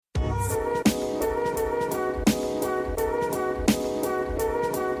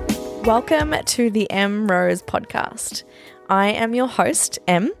Welcome to the M Rose podcast. I am your host,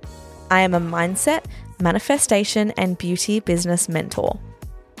 M. I am a mindset, manifestation, and beauty business mentor.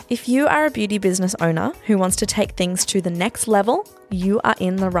 If you are a beauty business owner who wants to take things to the next level, you are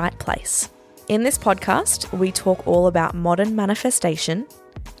in the right place. In this podcast, we talk all about modern manifestation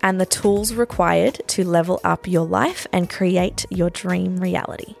and the tools required to level up your life and create your dream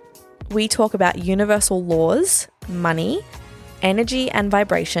reality. We talk about universal laws, money, energy and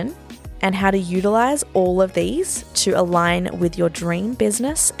vibration, and how to utilize all of these to align with your dream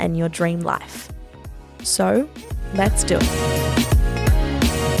business and your dream life. So, let's do it.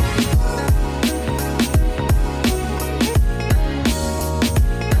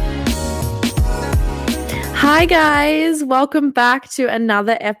 Hi guys, welcome back to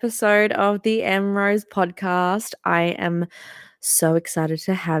another episode of the M Rose podcast. I am so excited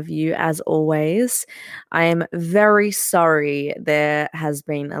to have you as always. I am very sorry there has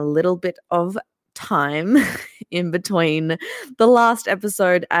been a little bit of time in between the last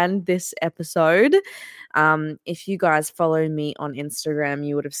episode and this episode. If you guys follow me on Instagram,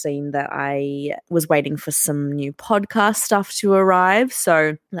 you would have seen that I was waiting for some new podcast stuff to arrive.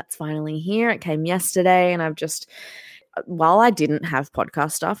 So that's finally here. It came yesterday, and while I didn't have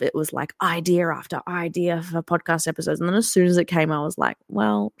podcast stuff, it was like idea after idea for podcast episodes. And then as soon as it came, I was like,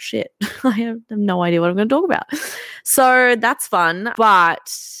 well, shit, I have no idea what I'm going to talk about. So that's fun.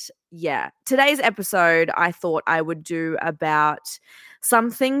 But yeah, today's episode, I thought I would do about some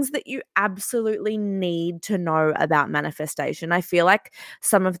things that you absolutely need to know about manifestation. I feel like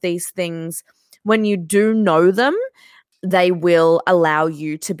some of these things, when you do know them, they will allow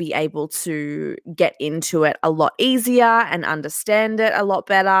you to be able to get into it a lot easier and understand it a lot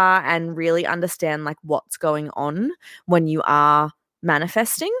better and really understand like what's going on when you are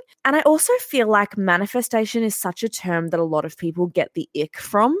manifesting. And I also feel like manifestation is such a term that a lot of people get the ick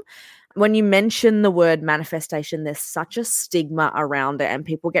from. When you mention the word manifestation, there's such a stigma around it and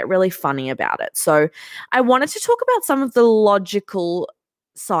people get really funny about it. So I wanted to talk about some of the logical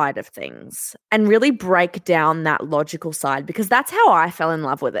side of things and really break down that logical side, because that's how I fell in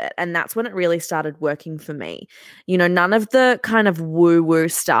love with it. And that's when it really started working for me. You know, none of the kind of woo-woo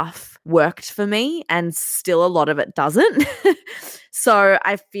stuff worked for me, and still a lot of it doesn't. So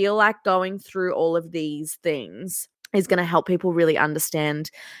I feel like going through all of these things is going to help people really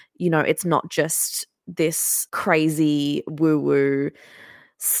understand, you know, it's not just this crazy woo-woo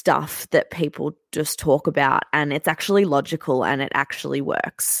stuff that people just talk about, and it's actually logical and it actually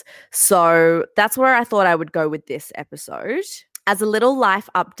works. So that's where I thought I would go with this episode. As a little life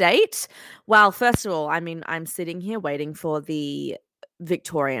update, well, first of all, I mean, I'm sitting here waiting for the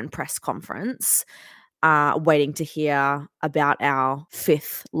Victorian press conference, waiting to hear about our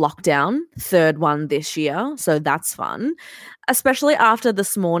 5th lockdown, 3rd one this year. So that's fun, especially after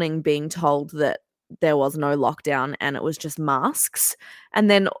this morning being told that there was no lockdown and it was just masks.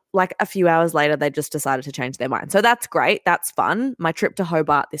 And then like a few hours later, they just decided to change their mind. So that's great. That's fun. My trip to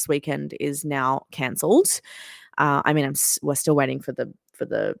Hobart this weekend is now cancelled. I mean, we're still waiting for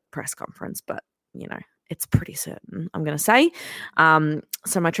the press conference, but you know, it's pretty certain, I'm going to say.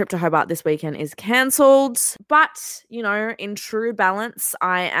 So my trip to Hobart this weekend is cancelled. But, you know, in true balance,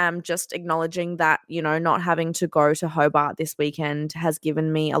 I am just acknowledging that, you know, not having to go to Hobart this weekend has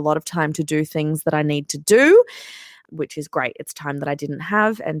given me a lot of time to do things that I need to do, which is great. It's time that I didn't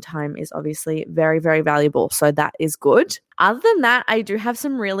have, and time is obviously very, very valuable. So that is good. Other than that, I do have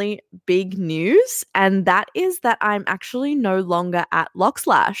some really big news, and that is that I'm actually no longer at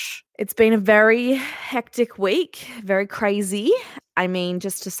Lockslash. It's been a very hectic week, very crazy. I mean,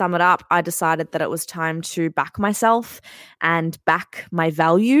 just to sum it up, I decided that it was time to back myself and back my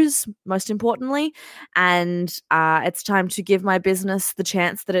values, most importantly. And it's time to give my business the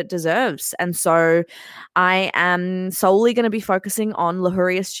chance that it deserves. And so I am solely going to be focusing on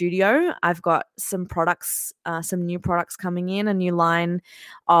Luhuria Studio. I've got some products, some new products coming in, a new line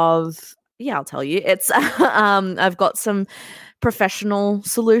of, yeah, I'll tell you. It's I've got some professional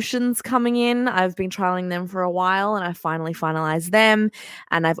solutions coming in. I've been trialing them for a while and I finally finalized them.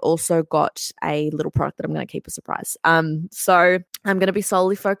 And I've also got a little product that I'm going to keep a surprise. So I'm going to be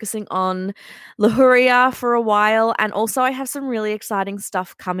solely focusing on Luhuria for a while. And also I have some really exciting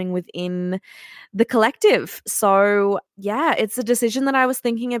stuff coming within the collective. So yeah, it's a decision that I was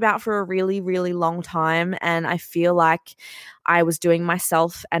thinking about for a really, really long time. And I feel like I was doing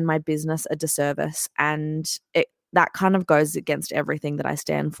myself and my business a disservice. And that kind of goes against everything that I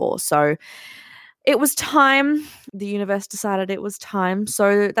stand for. So it was time. The universe decided it was time.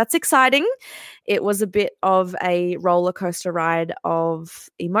 So that's exciting. It was a bit of a roller coaster ride of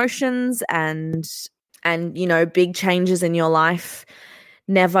emotions and you know, big changes in your life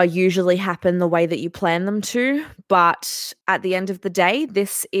never usually happen the way that you plan them to. But at the end of the day,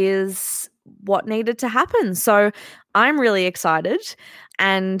 this is what needed to happen. So I'm really excited.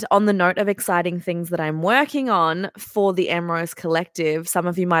 And on the note of exciting things that I'm working on for the Emrose Collective, some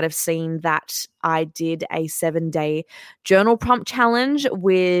of you might have seen that I did a 7-day journal prompt challenge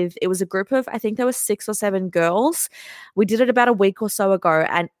it was a group of, I think there were 6 or 7 girls. We did it about a week or so ago,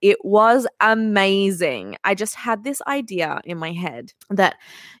 and it was amazing. I just had this idea in my head that,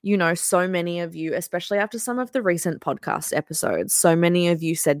 so many of you, especially after some of the recent podcast episodes, so many of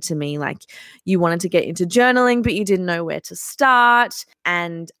you said to me, like, you wanted to get into journaling, but you didn't know where to start.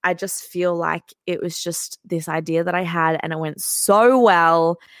 And I just feel like it was just this idea that I had, and it went so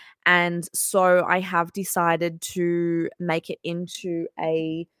well. And so I have decided to make it into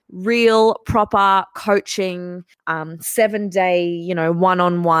a real proper coaching 7-day,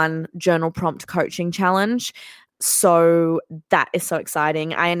 one-on-one journal prompt coaching challenge. So that is so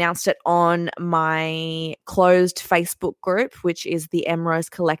exciting. I announced it on my closed Facebook group, which is the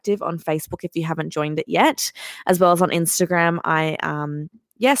Emrose Collective on Facebook if you haven't joined it yet, as well as on Instagram. I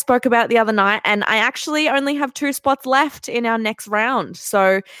spoke about it the other night, and I actually only have 2 spots left in our next round.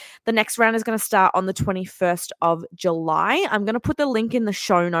 So the next round is going to start on the 21st of July. I'm going to put the link in the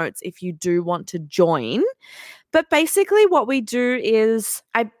show notes if you do want to join. But basically what we do is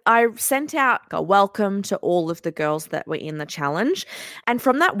I sent out a welcome to all of the girls that were in the challenge. And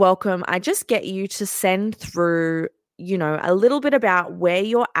from that welcome, I just get you to send through, a little bit about where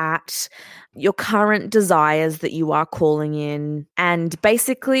you're at, your current desires that you are calling in, and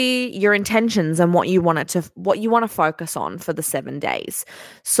basically your intentions and what you want to focus on for the 7 days.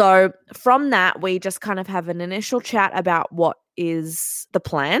 So from that, we just kind of have an initial chat about what is the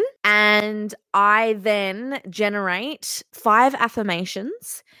plan. And I then generate 5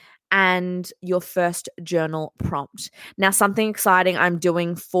 affirmations and your first journal prompt. Now, something exciting I'm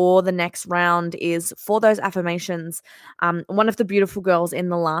doing for the next round is for those affirmations. One of the beautiful girls in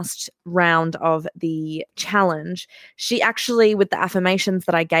the last round of the challenge, she actually, with the affirmations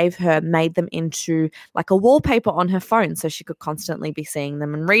that I gave her, made them into like a wallpaper on her phone so she could constantly be seeing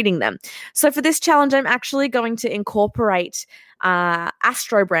them and reading them. So for this challenge, I'm actually going to incorporate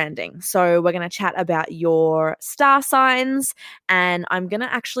astro branding. So we're going to chat about your star signs, and I'm going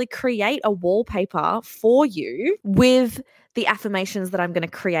to actually create a wallpaper for you with the affirmations that I'm going to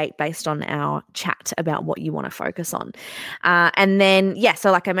create based on our chat about what you want to focus on. And then,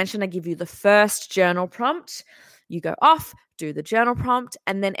 so like I mentioned, I give you the first journal prompt. You go off, do the journal prompt,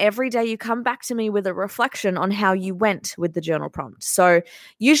 and then every day you come back to me with a reflection on how you went with the journal prompt. So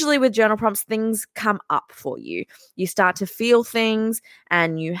usually with journal prompts, things come up for you. You start to feel things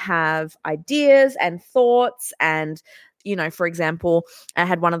and you have ideas and thoughts. And, for example, I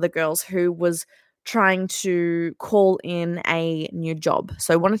had one of the girls who was trying to call in a new job.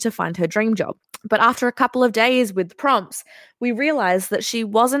 So wanted to find her dream job. But after a couple of days with prompts, we realized that she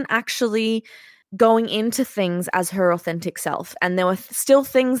wasn't actually going into things as her authentic self. And there were still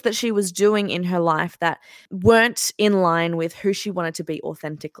things that she was doing in her life that weren't in line with who she wanted to be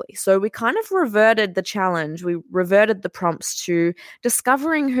authentically. So we kind of reverted the challenge. We reverted the prompts to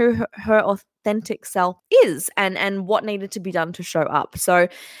discovering who her authentic self is and what needed to be done to show up. So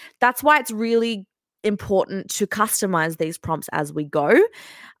that's why it's really important to customize these prompts as we go,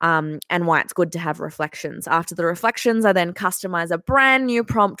 and why it's good to have reflections. After the reflections, I then customize a brand new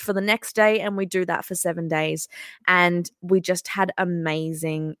prompt for the next day, and we do that for 7 days. And we just had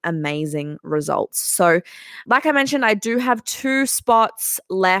amazing, amazing results. So like I mentioned, I do have 2 spots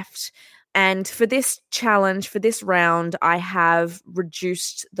left. And for this challenge, for this round, I have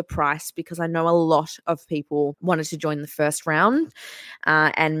reduced the price because I know a lot of people wanted to join the first round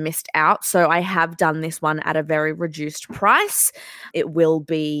and missed out. So I have done this one at a very reduced price. It will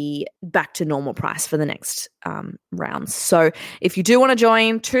be back to normal price for the next rounds. So if you do want to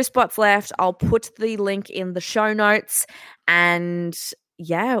join, 2 spots left. I'll put the link in the show notes, and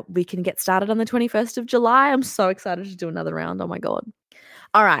we can get started on the 21st of July. I'm so excited to do another round. Oh my God.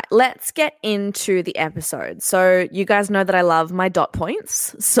 All right, let's get into the episode. So you guys know that I love my dot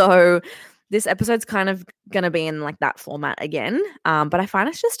points. So this episode's kind of going to be in like that format again, but I find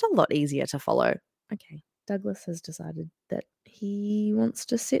it's just a lot easier to follow. Okay, Douglas has decided that he wants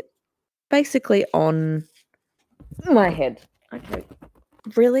to sit basically on my head. Okay,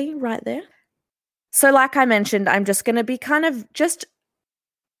 really? Right there? So like I mentioned, I'm just going to be kind of just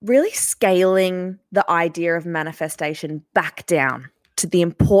really scaling the idea of manifestation back down to the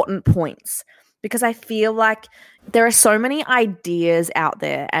important points, because I feel like there are so many ideas out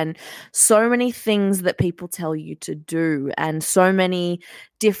there and so many things that people tell you to do and so many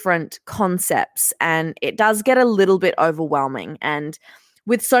different concepts, and it does get a little bit overwhelming. And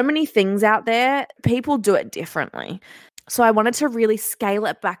with so many things out there, people do it differently. So I wanted to really scale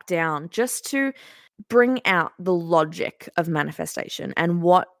it back down just to bring out the logic of manifestation and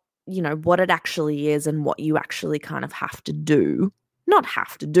what it actually is and what you actually kind of have to do. Not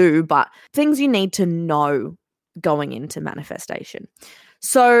have to do, but things you need to know going into manifestation.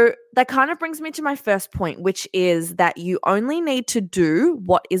 So that kind of brings me to my first point, which is that you only need to do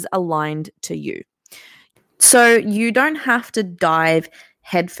what is aligned to you. So you don't have to dive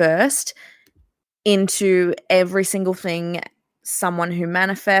headfirst into every single thing someone who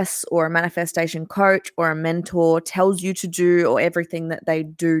manifests or a manifestation coach or a mentor tells you to do, or everything that they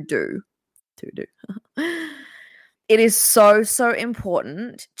do. It is so, so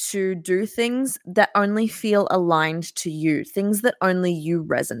important to do things that only feel aligned to you, things that only you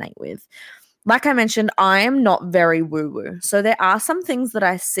resonate with. Like I mentioned, I am not very woo-woo. So there are some things that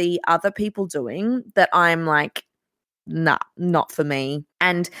I see other people doing that I'm like, nah, not for me.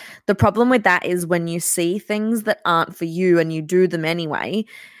 And the problem with that is when you see things that aren't for you and you do them anyway,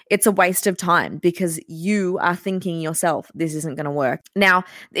 it's a waste of time because you are thinking yourself, this isn't going to work. Now,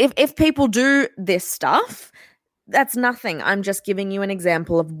 if people do this stuff, that's nothing. I'm just giving you an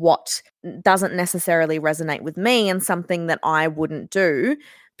example of what doesn't necessarily resonate with me and something that I wouldn't do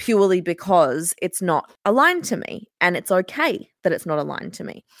purely because it's not aligned to me, and it's okay that it's not aligned to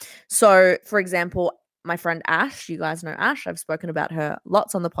me. So, for example, my friend Ash, you guys know Ash. I've spoken about her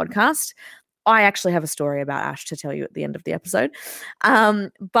lots on the podcast. I actually have a story about Ash to tell you at the end of the episode.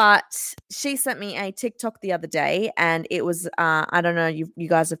 But she sent me a TikTok the other day, and it was, I don't know, you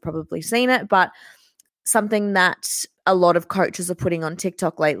guys have probably seen it, but something that a lot of coaches are putting on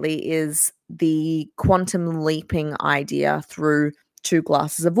TikTok lately is the quantum leaping idea through 2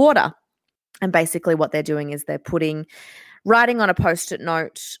 glasses of water. And basically what they're doing is they're writing on a Post-it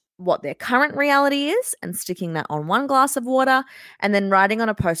note what their current reality is and sticking that on 1 glass of water, and then writing on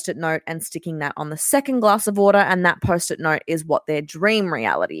a Post-it note and sticking that on the 2nd glass of water, and that Post-it note is what their dream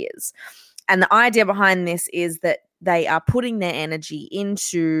reality is. And the idea behind this is that they are putting their energy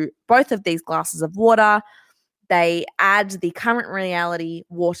into both of these glasses of water. They add the current reality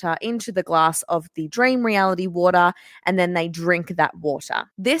water into the glass of the dream reality water, and then they drink that water.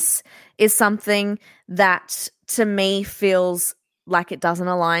 This is something that to me feels like it doesn't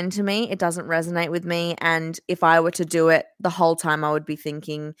align to me. It doesn't resonate with me. And if I were to do it the whole time, I would be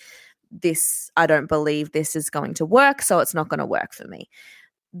thinking, I don't believe this is going to work, so it's not going to work for me.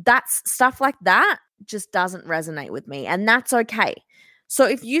 That's stuff like that just doesn't resonate with me, and that's okay. So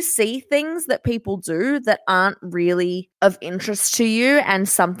if you see things that people do that aren't really of interest to you and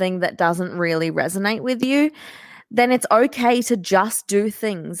something that doesn't really resonate with you, then it's okay to just do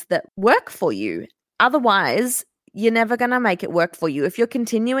things that work for you. Otherwise, you're never going to make it work for you. If you're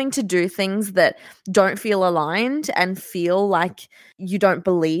continuing to do things that don't feel aligned and feel like you don't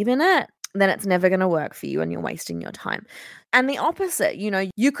believe in it, then it's never going to work for you and you're wasting your time. And the opposite,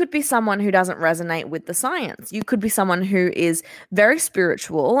 you could be someone who doesn't resonate with the science. You could be someone who is very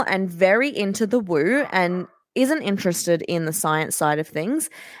spiritual and very into the woo and isn't interested in the science side of things.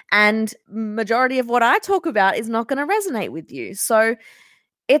 And majority of what I talk about is not going to resonate with you. So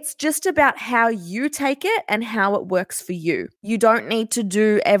it's just about how you take it and how it works for you. You don't need to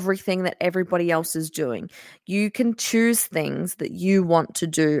do everything that everybody else is doing. You can choose things that you want to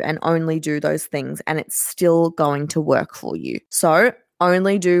do and only do those things, and it's still going to work for you. So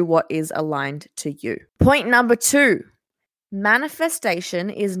only do what is aligned to you. Point number 2, manifestation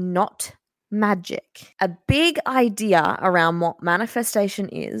is not magic. A big idea around what manifestation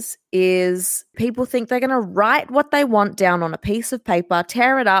is people think they're going to write what they want down on a piece of paper,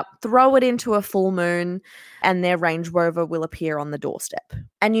 tear it up, throw it into a full moon, and their Range Rover will appear on the doorstep.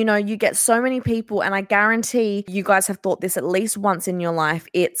 And you get so many people, and I guarantee you guys have thought this at least once in your life.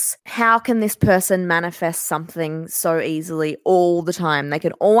 It's, how can this person manifest something so easily all the time? They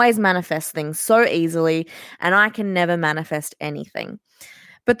can always manifest things so easily, and I can never manifest anything.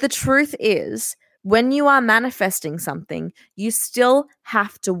 But the truth is, when you are manifesting something, you still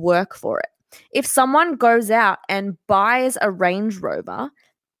have to work for it. If someone goes out and buys a Range Rover,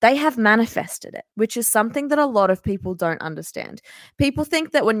 they have manifested it, which is something that a lot of people don't understand. People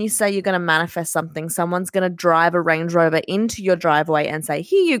think that when you say you're going to manifest something, someone's going to drive a Range Rover into your driveway and say,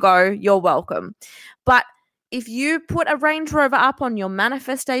 here you go, you're welcome. But if you put a Range Rover up on your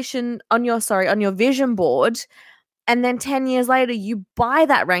on your vision board, and then 10 years later, you buy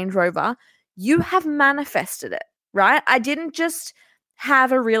that Range Rover, you have manifested it, right? I didn't just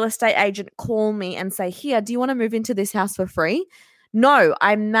have a real estate agent call me and say, here, do you want to move into this house for free? No,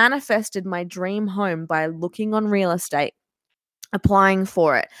 I manifested my dream home by looking on real estate, applying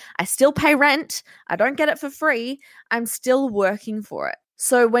for it. I still pay rent. I don't get it for free. I'm still working for it.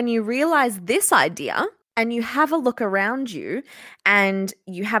 So when you realize this idea and you have a look around you and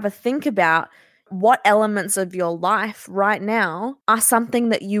you have a think about what elements of your life right now are something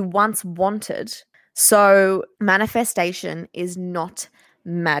that you once wanted. So manifestation is not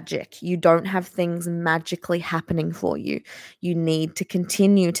magic. You don't have things magically happening for you. You need to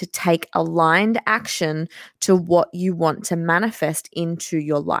continue to take aligned action to what you want to manifest into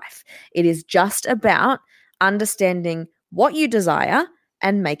your life. It is just about understanding what you desire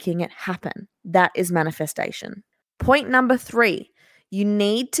and making it happen. That is manifestation. Point number 3, you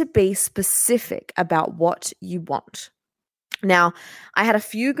need to be specific about what you want. Now, I had a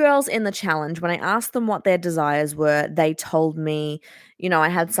few girls in the challenge. When I asked them what their desires were, they told me, I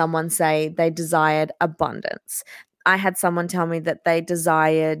had someone say they desired abundance. I had someone tell me that they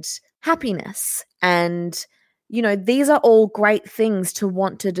desired happiness. And, these are all great things to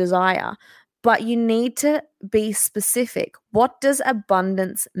want to desire, but you need to be specific. What does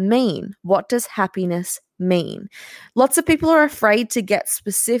abundance mean? What does happiness mean? Lots of people are afraid to get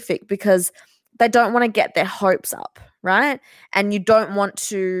specific because they don't want to get their hopes up, right? And you don't want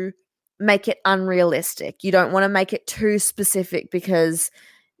to make it unrealistic. You don't want to make it too specific because,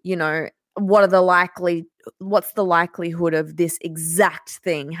 what's the likelihood of this exact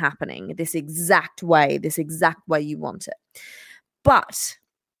thing happening, this exact way you want it. But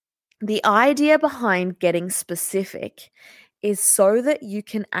the idea behind getting specific is so that you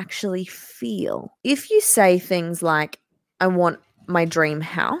can actually feel. If you say things like, I want my dream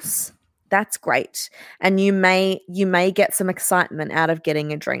house, that's great. And you may get some excitement out of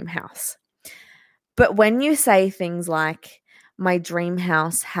getting a dream house. But when you say things like, my dream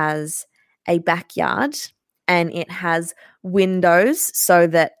house has a backyard and it has windows so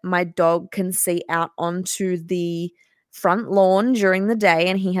that my dog can see out onto the front lawn during the day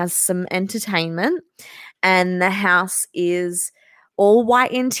and he has some entertainment, and the house is all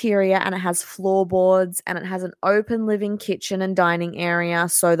white interior and it has floorboards and it has an open living kitchen and dining area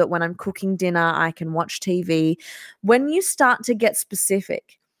so that when I'm cooking dinner, I can watch TV. When you start to get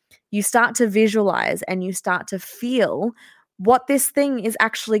specific, you start to visualize and you start to feel what this thing is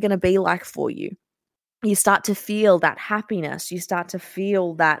actually going to be like for you. You start to feel that happiness. You start to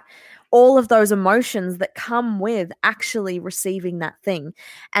feel that all of those emotions that come with actually receiving that thing.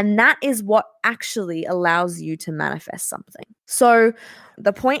 And that is what actually allows you to manifest something. So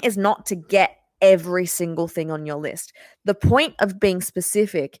the point is not to get every single thing on your list. The point of being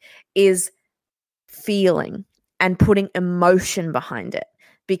specific is feeling and putting emotion behind it.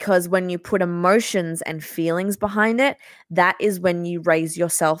 Because when you put emotions and feelings behind it, that is when you raise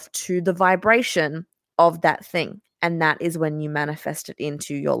yourself to the vibration of that thing. And that is when you manifest it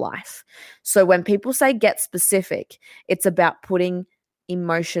into your life. So when people say get specific, it's about putting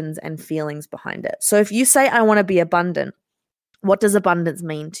emotions and feelings behind it. So if you say, I want to be abundant, what does abundance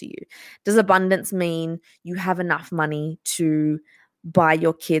mean to you? Does abundance mean you have enough money to buy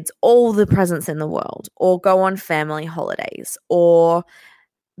your kids all the presents in the world, or go on family holidays, or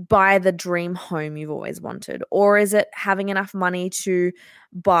buy the dream home you've always wanted? Or is it having enough money to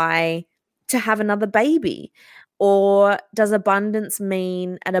have another baby? Or does abundance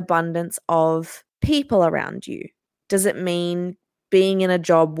mean an abundance of people around you? Does it mean being in a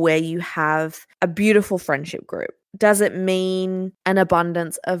job where you have a beautiful friendship group? Does it mean an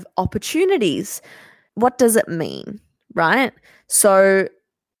abundance of opportunities? What does it mean, right? So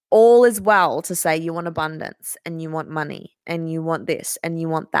all is well to say you want abundance and you want money and you want this and you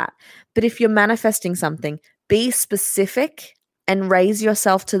want that. But if you're manifesting something, be specific and raise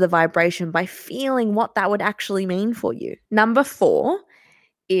yourself to the vibration by feeling what that would actually mean for you. Number 4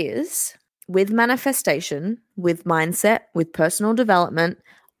 is, with manifestation, with mindset, with personal development,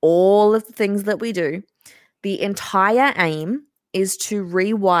 all of the things that we do, the entire aim is to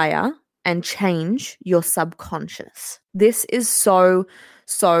rewire and change your subconscious. This is so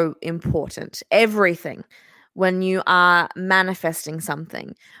important. Everything. When you are manifesting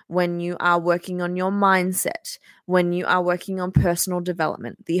something, when you are working on your mindset, when you are working on personal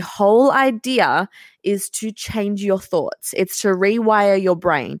development, the whole idea is to change your thoughts. It's to rewire your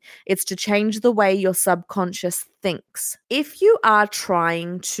brain. It's to change the way your subconscious thinks. If you are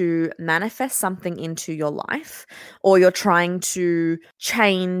trying to manifest something into your life, or you're trying to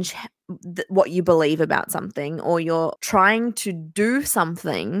change what you believe about something, or you're trying to do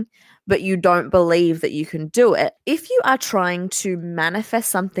something but you don't believe that you can do it. If you are trying to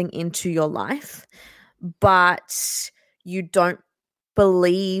manifest something into your life, but you don't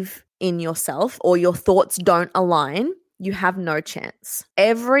believe in yourself, or your thoughts don't align, you have no chance.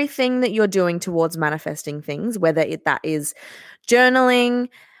 Everything that you're doing towards manifesting things, whether that is journaling,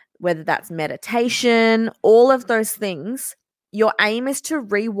 whether that's meditation, all of those things your aim is to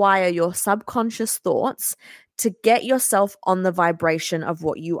rewire your subconscious thoughts to get yourself on the vibration of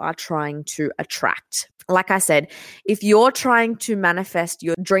what you are trying to attract. Like I said, if you're trying to manifest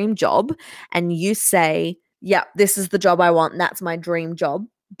your dream job and you say, yeah, this is the job I want, that's my dream job,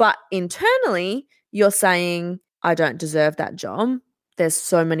 but internally you're saying, I don't deserve that job. There's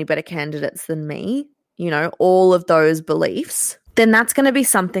so many better candidates than me, all of those beliefs, then that's going to be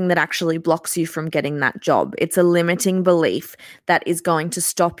something that actually blocks you from getting that job. It's a limiting belief that is going to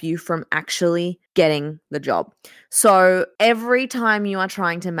stop you from actually getting the job. So every time you are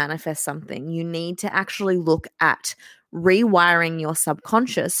trying to manifest something, you need to actually look at rewiring your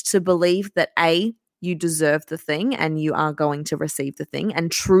subconscious to believe that A, you deserve the thing and you are going to receive the thing,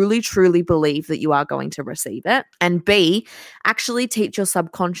 and truly, truly believe that you are going to receive it. And B, actually teach your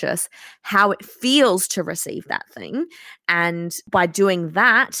subconscious how it feels to receive that thing. And by doing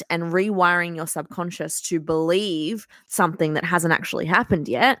that and rewiring your subconscious to believe something that hasn't actually happened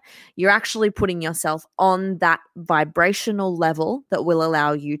yet, you're actually putting yourself on that vibrational level that will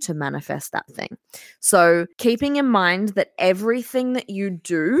allow you to manifest that thing. So keeping in mind that everything that you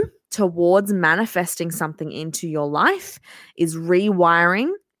do towards manifesting something into your life is rewiring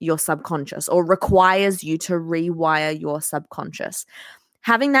your subconscious, or requires you to rewire your subconscious.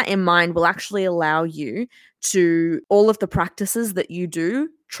 Having that in mind will actually allow you to, all of the practices that you do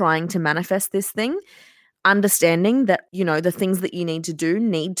trying to manifest this thing, understanding that, the things that you need to do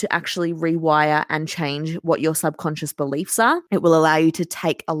need to actually rewire and change what your subconscious beliefs are. It will allow you to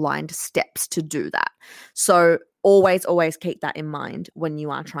take aligned steps to do that. So always, always keep that in mind when you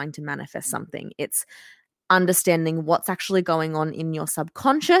are trying to manifest something. It's understanding what's actually going on in your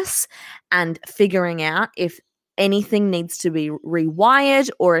subconscious and figuring out if anything needs to be rewired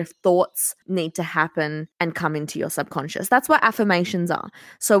or if thoughts need to happen and come into your subconscious. That's what affirmations are.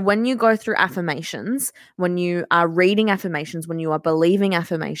 So when you go through affirmations, when you are reading affirmations, when you are believing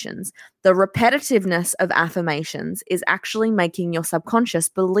affirmations, the repetitiveness of affirmations is actually making your subconscious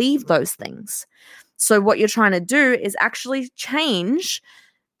believe those things. So what you're trying to do is actually change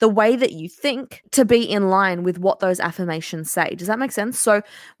the way that you think to be in line with what those affirmations say. Does that make sense? So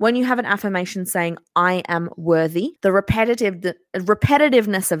when you have an affirmation saying, I am worthy, the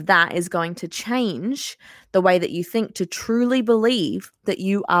repetitiveness of that is going to change the way that you think to truly believe that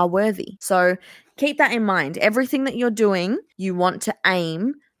you are worthy. So keep that in mind. Everything that you're doing, you want to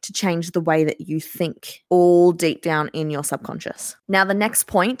aim to change the way that you think, all deep down in your subconscious. Now, the next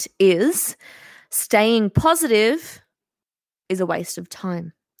point is staying positive is a waste of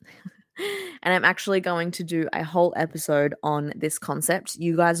time. And I'm actually going to do a whole episode on this concept.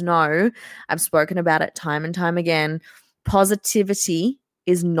 You guys know I've spoken about it time and time again. Positivity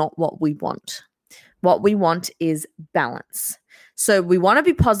is not what we want. What we want is balance. So we want to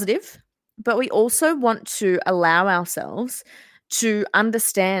be positive, but we also want to allow ourselves to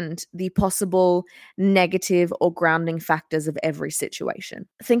understand the possible negative or grounding factors of every situation.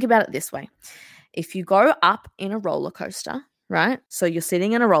 Think about it this way. If you go up in a roller coaster, right? So you're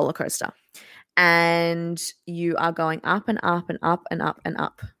sitting in a roller coaster and you are going up and up and up and up and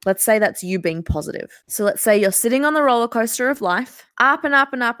up. Let's say that's you being positive. So let's say you're sitting on the roller coaster of life, up and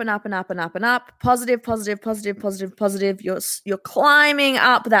up and up and up and up and up and up, positive, positive, positive, positive, positive. You're climbing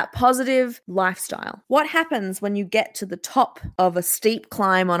up that positive lifestyle. What happens when you get to the top of a steep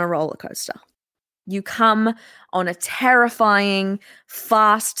climb on a roller coaster? You come on a terrifying,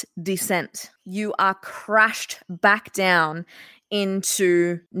 fast descent. You are crashed back down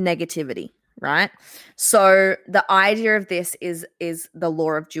into negativity, right? So the idea of this is the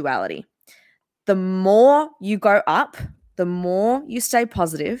law of duality. The more you go up, the more you stay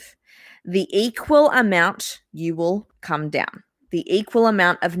positive, the equal amount you will come down. The equal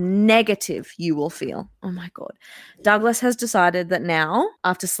amount of negative you will feel. Oh my God. Douglas has decided that now,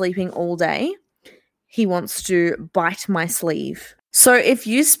 after sleeping all day, he wants to bite my sleeve. So if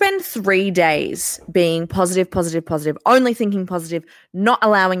you spend 3 days being positive, positive, positive, only thinking positive, not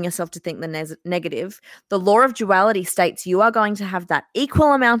allowing yourself to think the negative, the law of duality states you are going to have that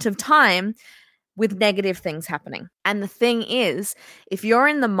equal amount of time with negative things happening. And the thing is, if you're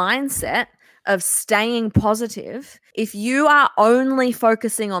in the mindset of staying positive, if you are only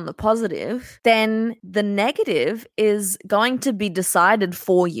focusing on the positive, then the negative is going to be decided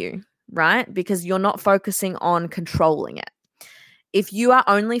for you, right? Because you're not focusing on controlling it. If you are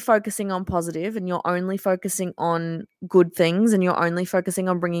only focusing on positive and you're only focusing on good things and you're only focusing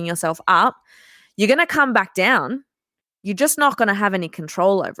on bringing yourself up, you're going to come back down. You're just not going to have any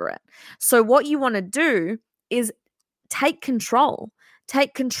control over it. So what you want to do is take control.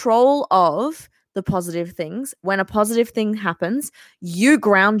 Take control of the positive things. When a positive thing happens, you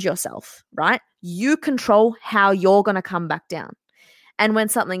ground yourself, right? You control how you're going to come back down. And when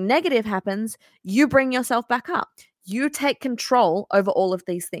something negative happens, you bring yourself back up. You take control over all of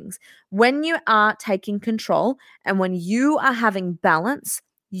these things. When you are taking control and when you are having balance,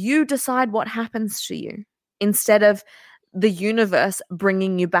 you decide what happens to you instead of the universe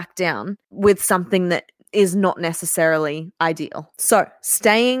bringing you back down with something that is not necessarily ideal. So,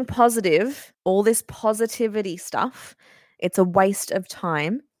 staying positive, all this positivity stuff, it's a waste of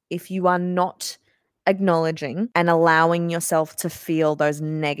time if you are not acknowledging and allowing yourself to feel those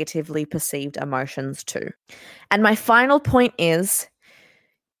negatively perceived emotions too. And my final point is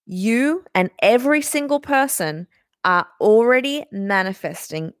you and every single person are already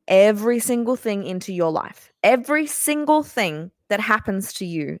manifesting every single thing into your life. Every single thing that happens to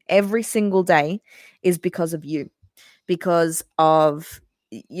you every single day is because of you, because of,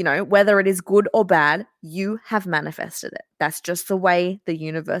 whether it is good or bad, you have manifested it. That's just the way the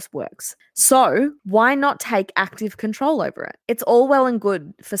universe works. So why not take active control over it? It's all well and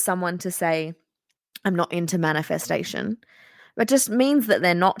good for someone to say, I'm not into manifestation. It just means that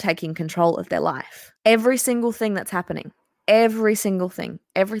they're not taking control of their life. Every single thing that's happening, every single thing,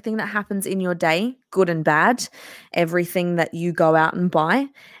 everything that happens in your day, good and bad, everything that you go out and buy,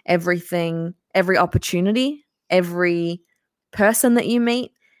 everything, every opportunity, every person that you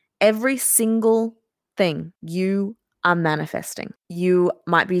meet, every single thing you are manifesting. You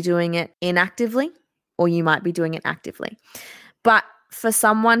might be doing it inactively or you might be doing it actively. But for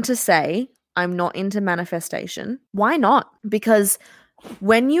someone to say, I'm not into manifestation, why not? Because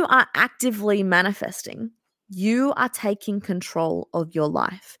when you are actively manifesting, you are taking control of your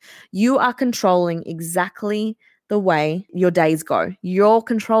life. You are controlling exactly the way your days go. You're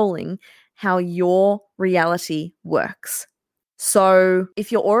controlling how your reality works. So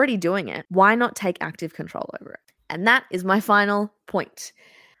if you're already doing it, why not take active control over it? And that is my final point.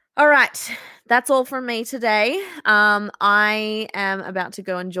 All right, that's all from me today. I am about to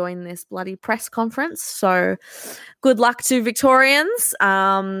go and join this bloody press conference, so good luck to Victorians.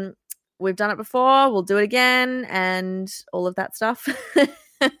 We've done it before, we'll do it again, and all of that stuff.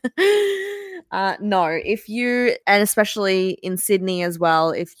 No, if you, and especially in Sydney as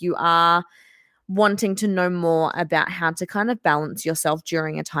well, if you are wanting to know more about how to kind of balance yourself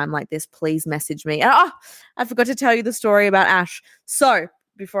during a time like this, please message me. Oh, I forgot to tell you the story about Ash. So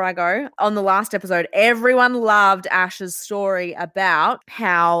before I go, on the last episode, everyone loved Ash's story about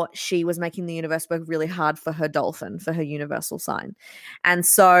how she was making the universe work really hard for her dolphin, for her universal sign. And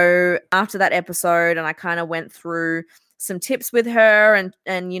so after that episode, and I kind of went through some tips with her and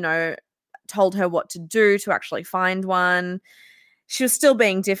told her what to do to actually find one. She was still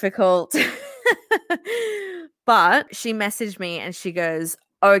being difficult. But she messaged me and she goes,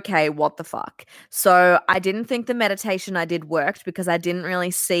 okay, what the fuck? So I didn't think the meditation I did worked because I didn't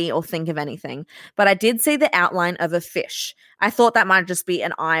really see or think of anything. But I did see the outline of a fish. I thought that might just be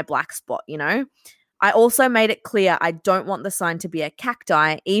an eye black spot, I also made it clear I don't want the sign to be a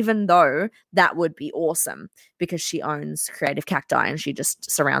cacti, even though that would be awesome because she owns Creative Cacti and she just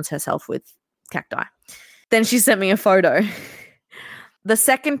surrounds herself with cacti. Then she sent me a photo. The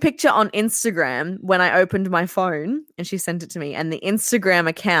second picture on Instagram, when I opened my phone and she sent it to me, and the Instagram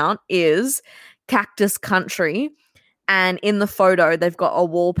account is Cactus Country. And in the photo, they've got a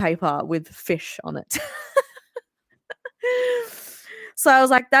wallpaper with fish on it. So I was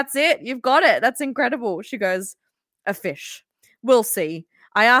like, that's it. You've got it. That's incredible. She goes, a fish. We'll see.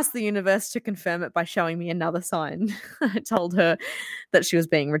 I asked the universe to confirm it by showing me another sign. I told her that she was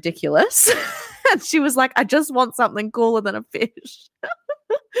being ridiculous. And she was like, I just want something cooler than a fish.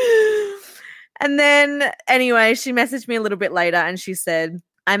 And then, anyway, she messaged me a little bit later and she said,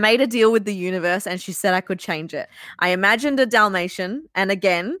 I made a deal with the universe and she said I could change it. I imagined a Dalmatian. And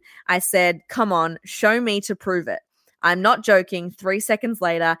again, I said, come on, show me to prove it. I'm not joking. 3 seconds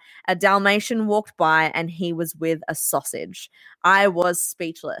later, a Dalmatian walked by and he was with a sausage. I was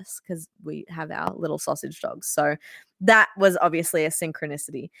speechless because we have our little sausage dogs. So that was obviously a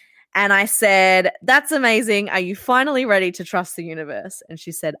synchronicity. And I said, that's amazing. Are you finally ready to trust the universe? And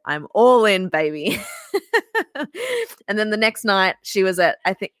she said, I'm all in, baby. And then the next night she was at,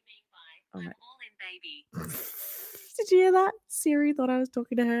 I think, I'm all in, baby. Did you hear that? Siri thought I was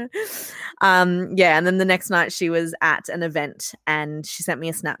talking to her. Yeah. And then the next night she was at an event and she sent me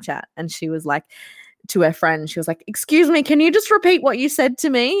a Snapchat and she was like, to her friend, she was like, excuse me, can you just repeat what you said to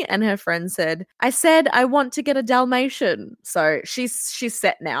me? And her friend said, I said I want to get a Dalmatian. So she's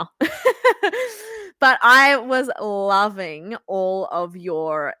set now. But I was loving all of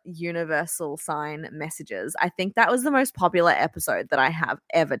your universal sign messages. I think that was the most popular episode that I have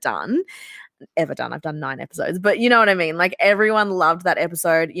ever done. ever done. I've done 9 episodes, but you know what I mean? Like everyone loved that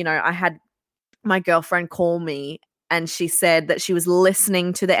episode. You know, I had my girlfriend call me and she said that she was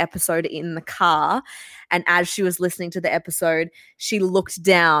listening to the episode in the car. And as she was listening to the episode, she looked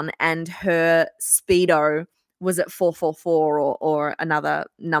down and her Speedo was at 444 or another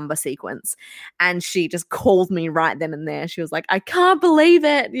number sequence. And she just called me right then and there. She was like, I can't believe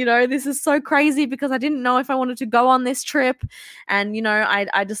it. You know, this is so crazy because I didn't know if I wanted to go on this trip. And, you know,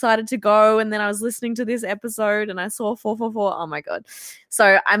 I decided to go, and then I was listening to this episode and I saw 444. Oh my God.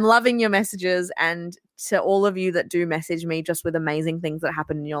 So I'm loving your messages, and to all of you that do message me just with amazing things that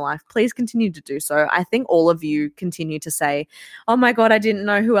happen in your life, please continue to do so. I think all of you continue to say, oh my God, I didn't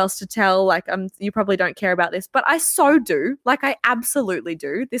know who else to tell. Like, you probably don't care about this, but I so do. Like, I absolutely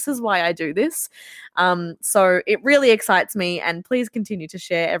do. This is why I do this. So it really excites me, and please continue to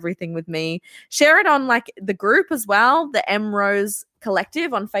share everything with me. Share it on like the group as well, the M Rose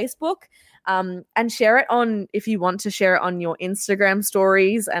Collective on Facebook. And share it on, if you want to share it on your Instagram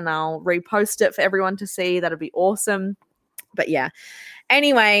stories, and I'll repost it for everyone to see. That'd be awesome. But yeah,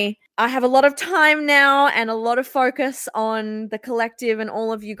 anyway, I have a lot of time now and a lot of focus on the collective and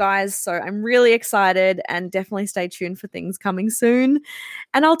all of you guys. So I'm really excited, and definitely stay tuned for things coming soon.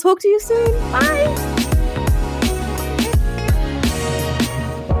 And I'll talk to you soon. Bye.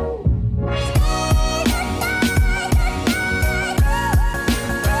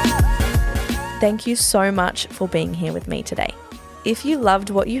 Thank you so much for being here with me today. If you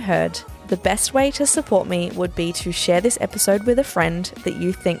loved what you heard, the best way to support me would be to share this episode with a friend that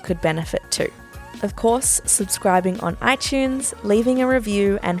you think could benefit too. Of course, subscribing on iTunes, leaving a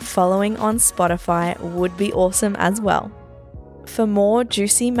review, and following on Spotify would be awesome as well. For more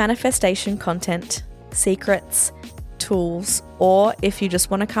juicy manifestation content, secrets, tools, or if you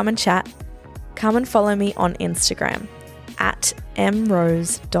just want to come and chat, come and follow me on Instagram at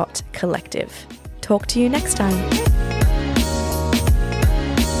mrose.collective. Talk to you next time.